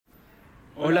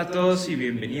Hola a todos y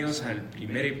bienvenidos al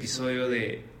primer episodio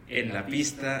de En la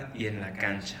pista y en la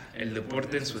cancha, el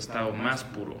deporte en su estado más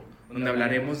puro, donde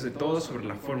hablaremos de todo sobre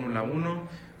la Fórmula 1,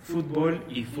 fútbol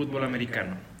y fútbol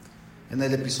americano. En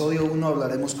el episodio 1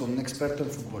 hablaremos con un experto en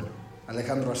fútbol,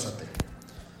 Alejandro Arzate.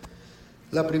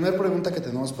 La primera pregunta que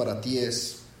tenemos para ti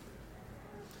es: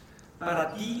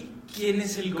 para ti, ¿quién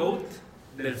es el GOAT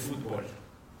del fútbol?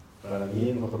 Para mí,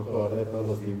 el mejor jugador de todos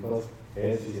los tiempos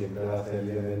es y siempre va a ser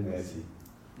Lionel Messi.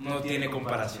 No tiene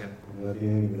comparación. No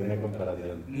tiene ninguna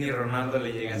comparación. Ni Ronaldo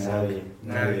le llega a ser.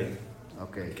 Nadie.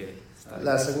 Okay.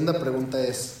 La segunda pregunta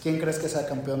es: ¿quién crees que sea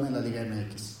campeón en la Liga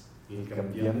MX? El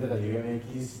campeón de la Liga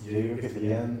MX, yo digo que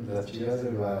serían las Chivas de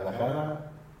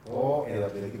Guadalajara o el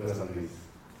Atlético de San Luis.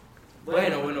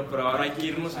 Bueno, pero ahora hay que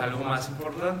irnos a algo más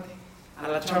importante, a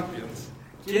la Champions.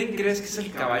 ¿Quién crees que es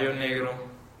el caballo negro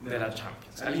de la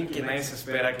Champions? Alguien que nadie se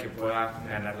espera que pueda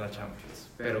ganar la Champions,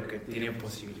 pero que tiene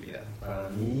posibilidad. Para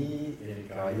mí, el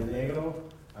caballo negro,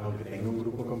 aunque tenga un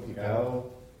grupo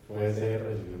complicado, puede ser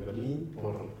el Berlín,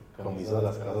 por como hizo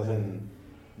las cosas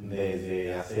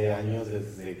desde hace años,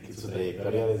 desde su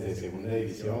trayectoria desde segunda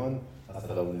división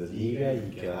hasta la Bundesliga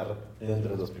y quedar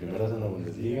entre los primeros en la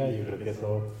Bundesliga. Yo creo que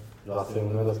eso lo hace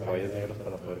uno de los caballos negros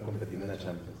para poder competir en la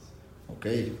Champions. Ok,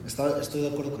 estoy de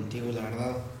acuerdo contigo, la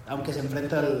verdad. Aunque se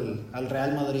enfrenta al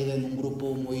Real Madrid en un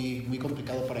grupo muy, muy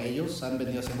complicado para ellos, han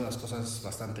venido haciendo las cosas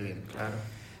bastante bien. Claro.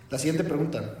 La siguiente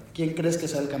pregunta: ¿quién crees que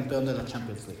sea el campeón de la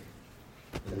Champions League?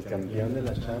 El campeón de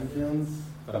la Champions,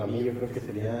 para mí yo creo que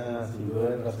sería sin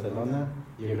duda el Barcelona.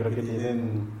 Y yo creo que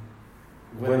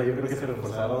yo creo que se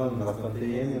reforzaron bastante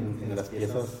bien en las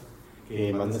piezas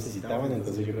que más necesitaban,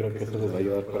 entonces yo creo que eso les va a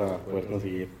ayudar para poder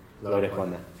conseguir la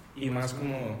orejona. Y más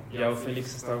como Joao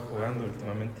Félix ha estado jugando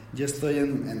últimamente. Yo estoy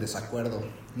en desacuerdo.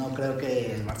 No creo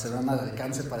que el Barcelona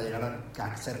alcance para llegar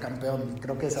a ser campeón.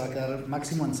 Creo que se va a quedar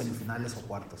máximo en semifinales o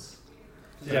cuartos.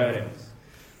 Ya veremos.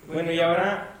 Bueno, y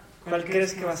ahora, ¿cuál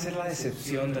crees que va a ser la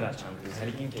decepción de la Champions?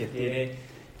 Alguien que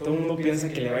todo el mundo piensa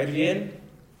que le va a ir bien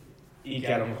y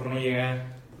que a lo mejor no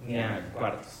llega ni a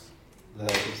cuartos. La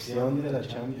decepción de la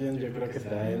Champions yo creo que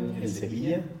será el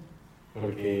Sevilla,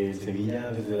 porque el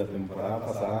Sevilla desde la temporada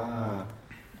pasada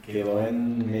quedó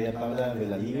en media tabla de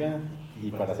la liga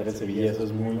y para hacer el Sevilla eso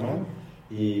es muy mal,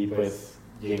 y pues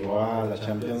llegó a la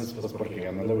Champions pues porque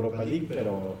ganó la Europa League,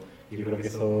 pero yo creo que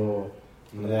eso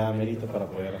no le da mérito para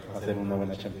poder hacer una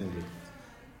buena Champions League.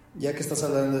 Ya que estás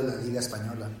hablando de la Liga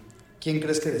Española, ¿quién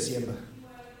crees que descienda?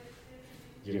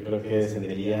 Yo creo que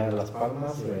descendería Las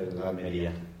Palmas o el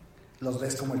Almería. Los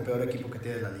ves como el peor equipo que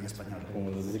tiene la Liga Española.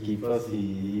 Como los dos equipos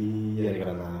y el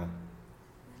Granada.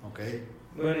 Ok.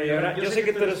 Bueno, y ahora, yo sé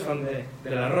que tú eres fan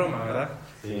de la Roma, ¿verdad?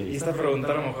 Sí. Y esta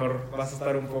pregunta a lo mejor vas a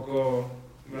estar un poco,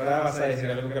 ¿verdad? Vas a decir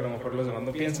algo que a lo mejor los demás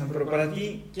no piensan, pero para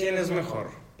ti, ¿quién es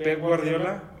mejor? ¿Pep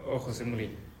Guardiola o José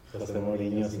Mourinho? José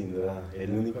Mourinho, sin duda,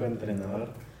 el único entrenador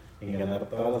en ganar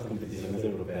todas las competiciones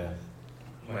europeas.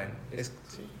 Bueno,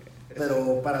 sí.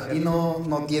 Pero para ti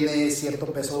no tiene cierto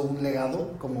peso un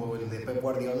legado como el de Pep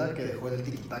Guardiola, que dejó el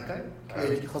tiki-taka.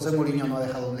 José Mourinho no ha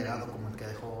dejado un legado como el que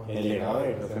dejó. El legado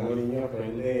de José Mourinho fue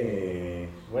el de,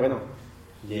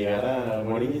 llegar a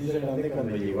Mourinho hizo grande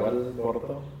cuando llegó al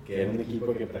Porto, que era un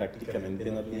equipo que prácticamente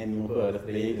no tenía ningún jugador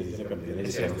estrella y les hizo campeones.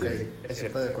 Es cierto, Okay. es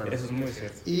cierto, de acuerdo. Eso es muy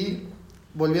cierto. Y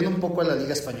volviendo un poco a la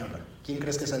Liga Española, ¿quién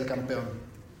crees que sea el campeón?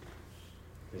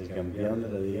 El campeón de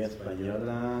la Liga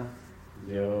Española,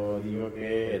 yo digo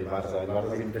que el Barça. El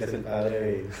Barça siempre es el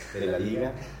padre de la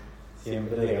Liga.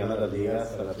 Siempre le gana las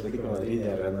ligas al Atlético de Madrid y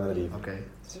al Real Madrid. Ok.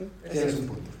 Sí, Tienes un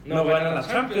punto. no ganan las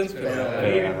Champions, pero Pero la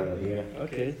Liga. gana la Liga.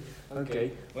 Ok.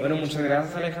 Bueno, muchas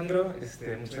gracias, Alejandro.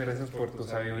 Muchas gracias por tu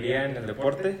sabiduría en el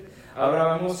deporte. Ahora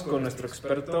vamos con nuestro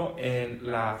experto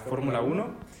en la Fórmula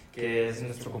 1, que es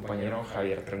nuestro compañero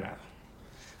Javier Trenado.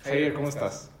 Javier, ¿cómo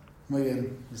estás? Muy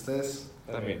bien. ¿Y ustedes?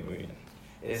 También, muy bien.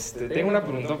 Tengo una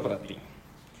pregunta para ti.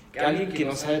 Alguien que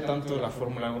no sabe tanto de la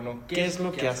Fórmula 1, ¿qué es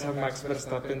lo que hace a Max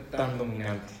Verstappen tan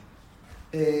dominante?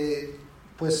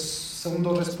 Pues son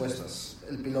dos respuestas.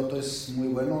 El piloto es muy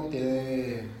bueno,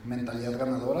 tiene mentalidad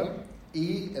ganadora,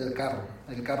 y el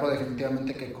carro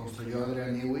definitivamente que construyó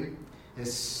Adrian Newey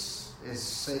es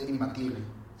imbatible.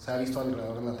 Se ha visto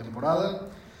alrededor de la temporada.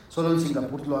 Solo en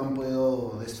Singapur lo han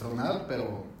podido destronar,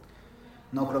 pero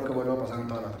no creo que vuelva a pasar en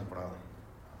toda la temporada.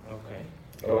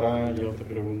 Ok. Ahora yo te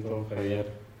pregunto,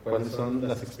 Javier, ¿cuáles son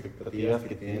las expectativas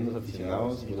que tienen los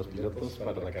aficionados y los pilotos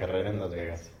para la carrera en Las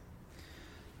Vegas?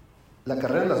 La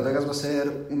carrera en Las Vegas va a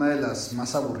ser una de las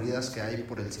más aburridas que hay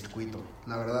por el circuito.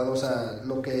 La verdad,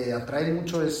 lo que atrae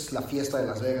mucho es la fiesta de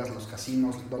Las Vegas, los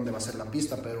casinos, donde va a ser la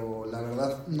pista, pero la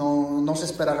verdad no se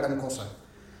espera gran cosa.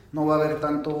 No va a haber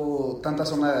tanta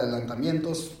zona de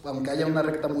adelantamientos, aunque haya una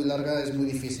recta muy larga es muy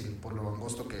difícil por lo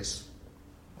angosto que es.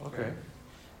 Ok.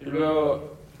 Y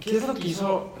luego, ¿qué es lo que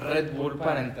hizo Red Bull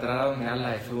para entrar a dominar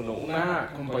la F1?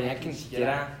 Una compañía que ni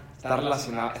siquiera está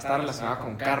relacionada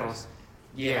con carros,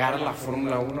 llegar a la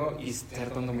Fórmula 1 y ser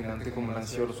tan dominante como lo han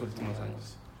sido los últimos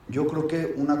años. Yo creo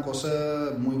que una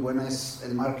cosa muy buena es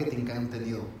el marketing que han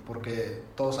tenido, porque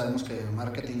todos sabemos que el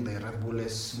marketing de Red Bull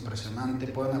es impresionante.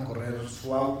 Pueden correr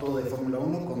su auto de Fórmula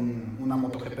 1 con una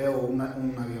MotoGP o un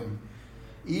avión.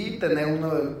 Y tener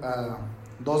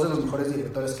dos de los mejores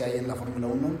directores que hay en la Fórmula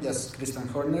 1, ya es Christian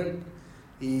Horner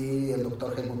y el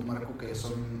doctor Helmut Marko, que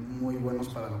son muy buenos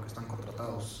para lo que están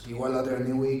contratados. Igual Adrian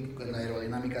Newey en la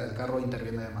aerodinámica del carro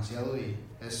interviene demasiado y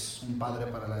es un padre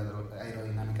para la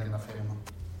aerodinámica en la F1.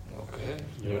 Okay.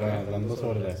 Y ahora hablando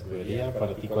sobre la escudería,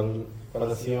 para ti, ¿cuál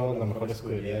ha sido la mejor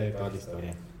escudería de toda la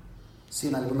historia?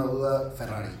 Sin alguna duda,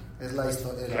 Ferrari. Es la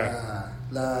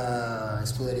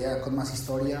escudería con más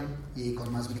historia y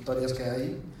con más victorias que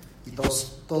hay. Y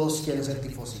todos quieren ser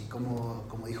tifosi.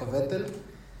 Como dijo Vettel,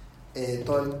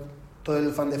 todo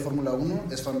el fan de Fórmula 1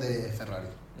 es fan de Ferrari.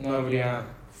 No habría...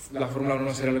 La Fórmula 1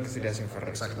 no sería lo que sería sin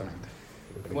Ferrari. Exactamente.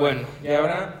 Bueno, y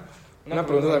ahora una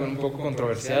pregunta también un poco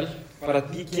controversial. Para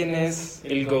ti, ¿quién es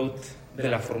el GOAT de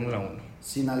la Fórmula 1?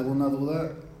 Sin alguna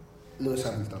duda, Lewis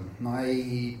Hamilton. No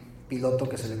hay piloto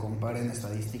que se le compare en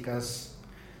estadísticas.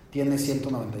 Tiene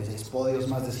 196 podios,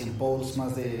 más de 100 poles,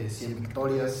 más de 100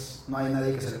 victorias. No hay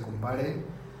nadie que se le compare.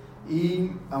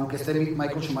 Y aunque esté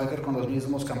Michael Schumacher con los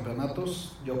mismos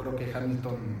campeonatos, yo creo que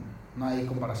Hamilton no hay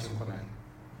comparación con él.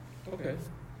 Ok.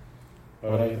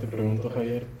 Ahora yo te pregunto,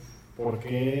 Javier, ¿por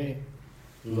qué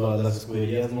las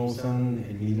escuderías no usan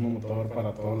el mismo motor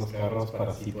para todos los carros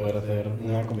para así poder hacer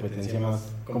una competencia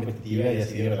más competitiva y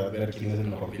así de verdad ver quién es el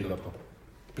mejor piloto?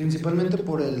 Principalmente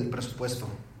por el presupuesto.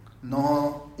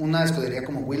 No, una escudería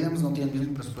como Williams no tiene el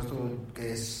mismo presupuesto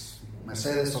que es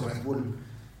Mercedes o Red Bull.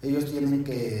 Ellos tienen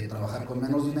que trabajar con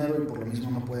menos dinero y por lo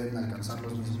mismo no pueden alcanzar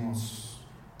los mismos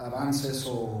avances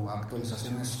o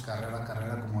actualizaciones carrera a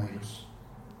carrera como ellos.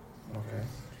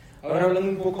 Okay. Ahora hablando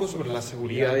un poco sobre la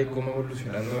seguridad y cómo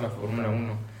evolucionando la Fórmula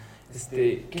 1,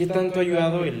 ¿qué tanto ha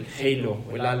ayudado el Halo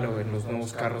o el Halo en los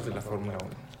nuevos carros de la Fórmula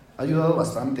 1? Ha ayudado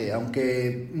bastante,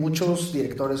 aunque muchos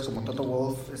directores como Toto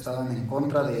Wolff estaban en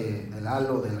contra del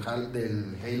Halo,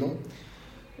 del Halo,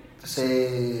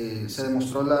 se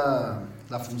demostró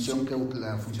la función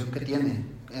que tiene.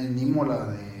 En Imola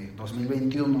de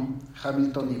 2021,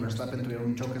 Hamilton y Verstappen tuvieron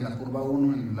un choque en la curva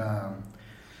 1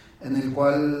 en el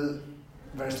cual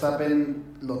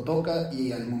Verstappen lo toca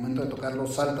y al momento de tocarlo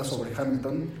salta sobre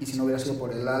Hamilton, y si no hubiera sido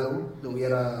por el halo le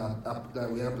hubiera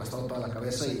aplastado toda la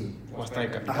cabeza y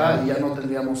ya no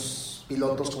tendríamos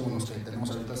pilotos como los que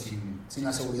tenemos ahorita sin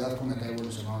la seguridad con la que ha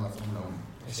evolucionado la Fórmula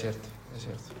 1. Es cierto.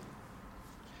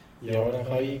 Y ahora,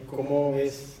 Javi, ¿cómo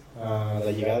ves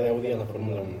la llegada de Audi a la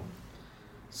Fórmula 1?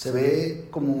 Se ve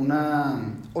como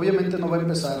obviamente no va a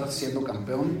empezar siendo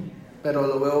campeón, pero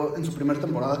lo veo en su primera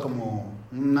temporada como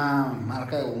una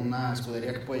marca o una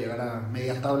escudería que puede llegar a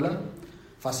media tabla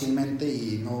fácilmente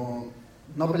y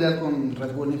no pelear con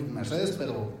Red Bull ni Mercedes,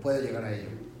 pero puede llegar a ello.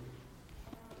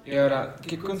 Y ahora,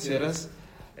 ¿qué consideras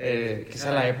que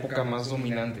sea la época más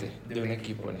dominante de un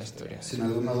equipo en la historia? Sin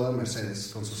alguna duda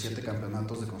Mercedes, con sus 7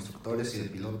 campeonatos de constructores y de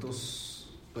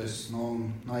pilotos, pues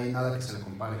no hay nada que se le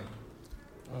compare.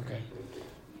 Ok.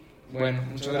 Bueno,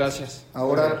 muchas gracias.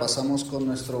 Ahora pasamos con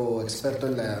nuestro experto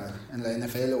en la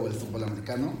NFL o el fútbol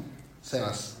americano,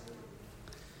 Sebas.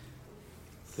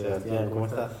 Sebastián, ¿cómo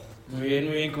estás? Muy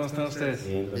bien, ¿cómo están ustedes?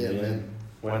 Bien.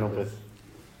 Bueno, pues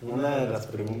una de las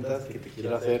preguntas que te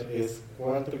quiero hacer es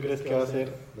 ¿cuál tú crees que va a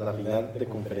ser la final de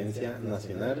conferencia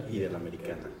nacional y de la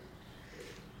americana?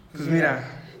 Pues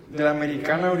mira, de la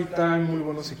americana ahorita hay muy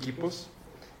buenos equipos.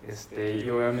 Y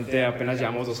obviamente apenas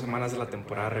llevamos 2 semanas de la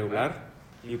temporada regular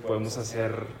y podemos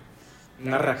hacer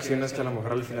unas reacciones que a lo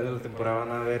mejor al final de la temporada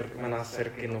van a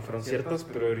hacer que no fueron ciertas,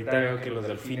 pero ahorita veo que los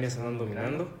Delfines andan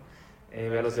dominando.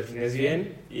 Veo a los Delfines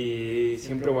bien y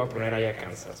siempre voy a poner ahí a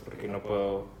Kansas porque no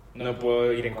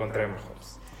puedo ir en contra de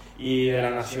mejores. Y de la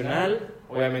nacional,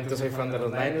 obviamente soy fan de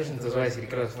los Niners, entonces voy a decir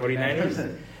que los 49ers.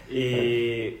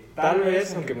 Y tal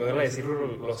vez, aunque me duele decirlo,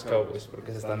 los Cowboys,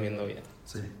 porque se están viendo bien.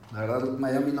 Sí, la verdad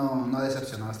Miami no ha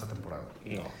decepcionado esta temporada.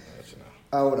 No ha decepcionado.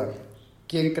 Ahora,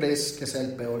 ¿quién crees que sea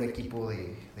el peor equipo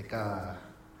de cada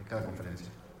conferencia?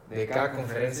 De cada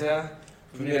conferencia,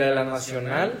 pues mira, de la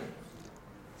nacional,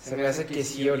 se me hace que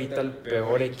sí, ahorita el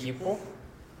peor equipo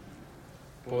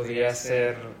podría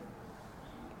ser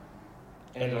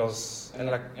en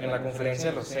la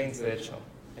conferencia de los Saints, de hecho,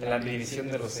 en la división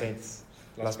de los Saints,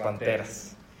 las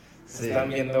Panteras. Se están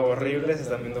viendo horribles, se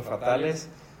están viendo fatales.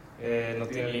 No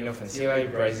tienen línea ofensiva y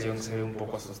Bryce Young se ve un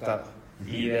poco asustado.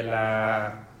 Y de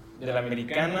la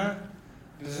americana,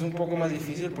 pues es un poco más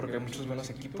difícil porque hay muchos buenos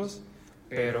equipos,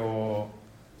 pero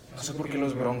no sé por qué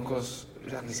los Broncos,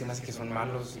 a mí se me hace que son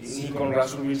malos. Ni con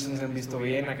Russell Wilson se han visto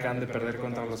bien, acaban de perder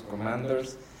contra los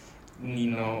Commanders.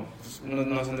 No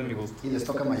son de mi gusto. Y les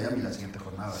toca Miami la siguiente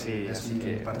jornada. Sí, es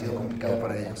un partido complicado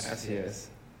para ellos. Así es.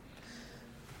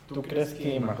 ¿Tú crees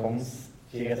que Mahomes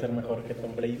llegue a ser mejor que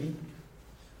Tom Brady?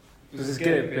 Pues es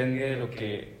que depende de lo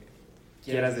que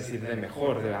quieras decir de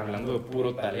mejor. Hablando de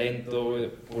puro talento, de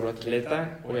puro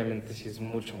atleta, obviamente sí es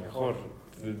mucho mejor.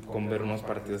 Con ver unos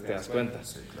partidos te das cuenta.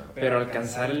 Sí, claro. Pero Pero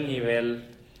alcanzar el nivel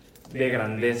de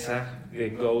grandeza,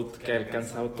 de GOAT que ha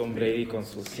alcanzado Tom Brady con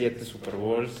sus 7 Super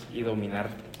Bowls y dominar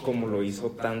como lo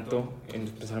hizo tanto,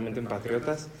 especialmente en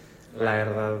Patriotas, la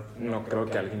verdad no creo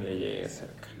que alguien le llegue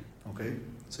cerca. Ok,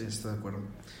 sí, estoy de acuerdo.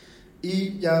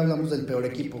 Y ya hablamos del peor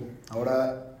equipo.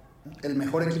 Ahora, el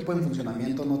mejor equipo en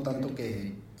funcionamiento, no tanto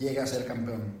que llegue a ser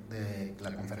campeón de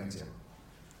la conferencia.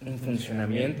 En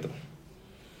funcionamiento.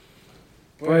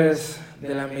 Pues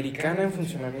de la americana en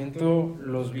funcionamiento,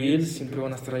 los Bills siempre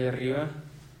van a estar ahí arriba,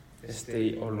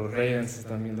 o los Ravens se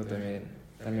están viendo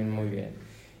también muy bien.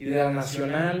 Y de la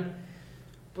nacional,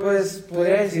 pues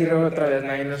podría decir otra vez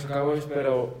Niners o Cowboys,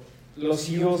 pero los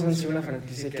Eagles han sido una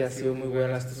franquicia que ha sido muy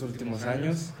buena estos últimos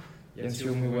años y han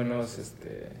sido muy buenos,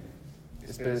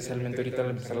 especialmente ahorita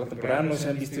al empezar la temporada. No se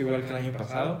han visto igual que el año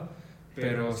pasado,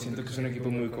 pero siento que es un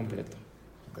equipo muy completo.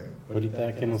 Okay.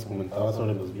 Ahorita que nos comentabas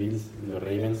sobre los Bills y los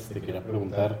Ravens, te quería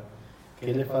preguntar,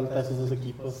 ¿qué le falta a esos dos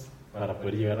equipos para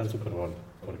poder llegar al Super Bowl?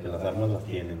 Porque las armas las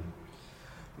tienen.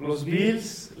 Los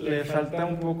Bills le falta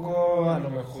un poco, a lo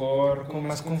mejor, con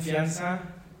más confianza,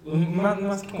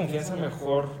 más que confianza,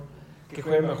 mejor que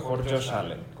juegue mejor Josh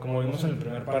Allen. Como vimos en el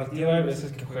primer partido, hay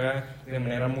veces que juega de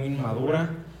manera muy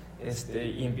inmadura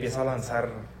y empieza a lanzar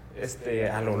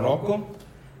a lo loco.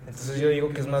 Entonces yo digo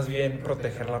que es más bien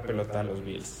proteger la pelota a los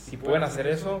Bills. Si pueden hacer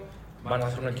eso, van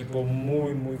a ser un equipo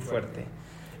muy, muy fuerte.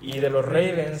 Y de los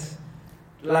Ravens,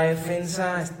 la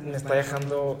defensa me está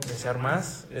dejando desear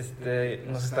más.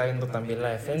 No se está viendo tan bien la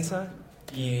defensa.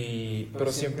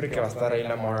 Pero siempre que va a estar ahí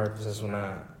Lamar, pues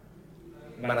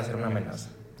van a ser una amenaza.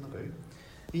 Okay.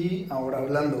 Y ahora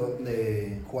hablando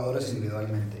de jugadores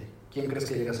individualmente, ¿quién crees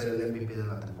que llega a ser el MVP de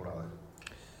la temporada?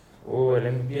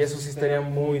 El MVP, eso sí estaría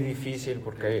muy difícil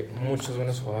porque hay muchos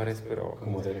buenos jugadores, pero...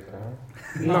 ¿Como Derek Carr?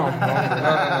 No,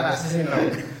 eso sí no.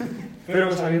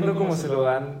 Pero sabiendo cómo se lo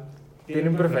dan,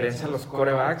 tienen preferencia los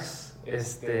quarterbacks.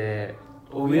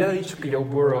 Hubiera dicho que Joe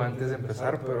Burrow antes de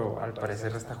empezar, pero al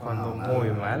parecer está jugando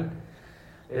muy mal.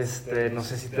 No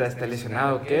sé si está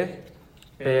lesionado o qué,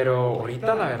 pero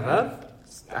ahorita la verdad,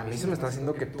 a mí se me está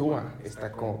haciendo que Tua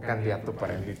está como candidato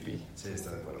para MVP. Sí,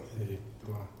 está de acuerdo. Sí,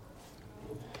 Tua.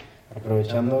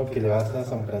 Aprovechando que le vas a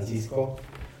San Francisco,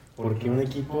 porque un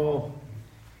equipo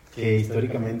que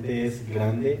históricamente es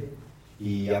grande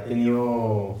y ha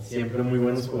tenido siempre muy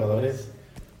buenos jugadores,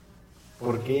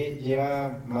 ¿por qué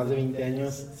lleva más de 20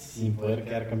 años sin poder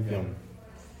quedar campeón?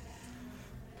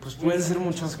 Pues pueden ser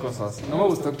muchas cosas. No me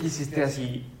gustó que hiciste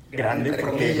así grande,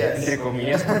 entre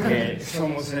comillas, porque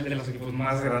somos el de los equipos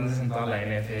más grandes en toda la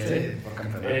NFL. Sí, por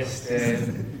campeonato.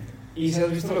 Y si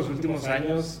has visto los últimos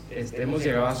años, hemos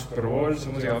llegado a Super Bowls,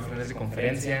 hemos llegado a finales de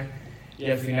conferencia y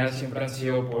al final siempre han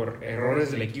sido por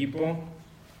errores del equipo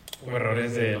o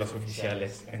errores de los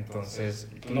oficiales. Entonces,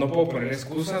 no puedo poner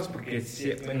excusas porque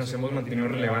sí, nos hemos mantenido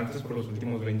relevantes por los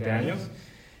últimos 20 años.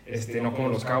 No como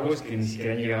los Cowboys que ni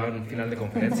siquiera han llegado a un final de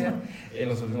conferencia en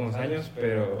los últimos años,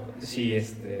 pero sí,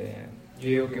 yo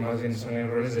digo que más bien son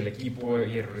errores del equipo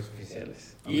y errores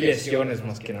oficiales. Okay. Y lesiones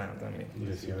más que nada también.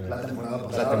 Lesiones. La temporada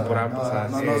pasada.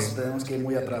 No sí. Nos tenemos que ir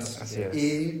muy atrás. Así es.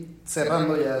 Y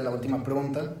cerrando ya la última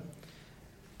pregunta,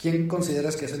 ¿quién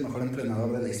consideras que es el mejor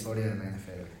entrenador de la historia de la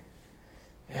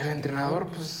NFL? El entrenador,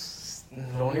 pues,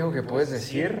 lo único que puedes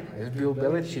decir es Bill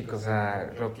Belichick. O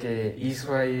sea, lo que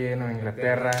hizo ahí en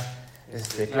Inglaterra.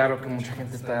 Claro que mucha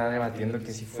gente está debatiendo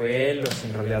que si fue él o si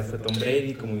en realidad fue Tom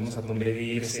Brady, como vimos a Tom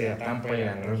Brady irse a Tampa y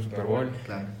ganar el Super Bowl.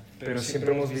 Claro. Pero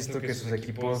siempre hemos visto que sus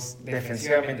equipos,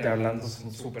 defensivamente hablando,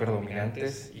 son súper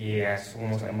dominantes y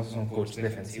como sabemos es un coach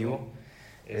defensivo.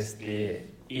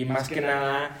 Y más que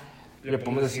nada, le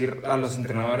podemos decir a los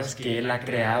entrenadores que él ha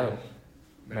creado,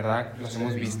 ¿verdad? Los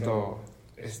hemos visto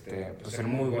pues ser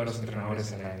muy buenos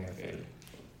entrenadores en la NFL.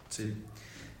 Sí.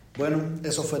 Bueno,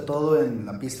 eso fue todo en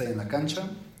la pista y en la cancha.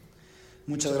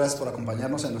 Muchas gracias por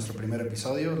acompañarnos en nuestro primer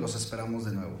episodio. Los esperamos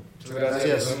de nuevo. Muchas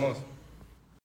gracias. Nos vemos.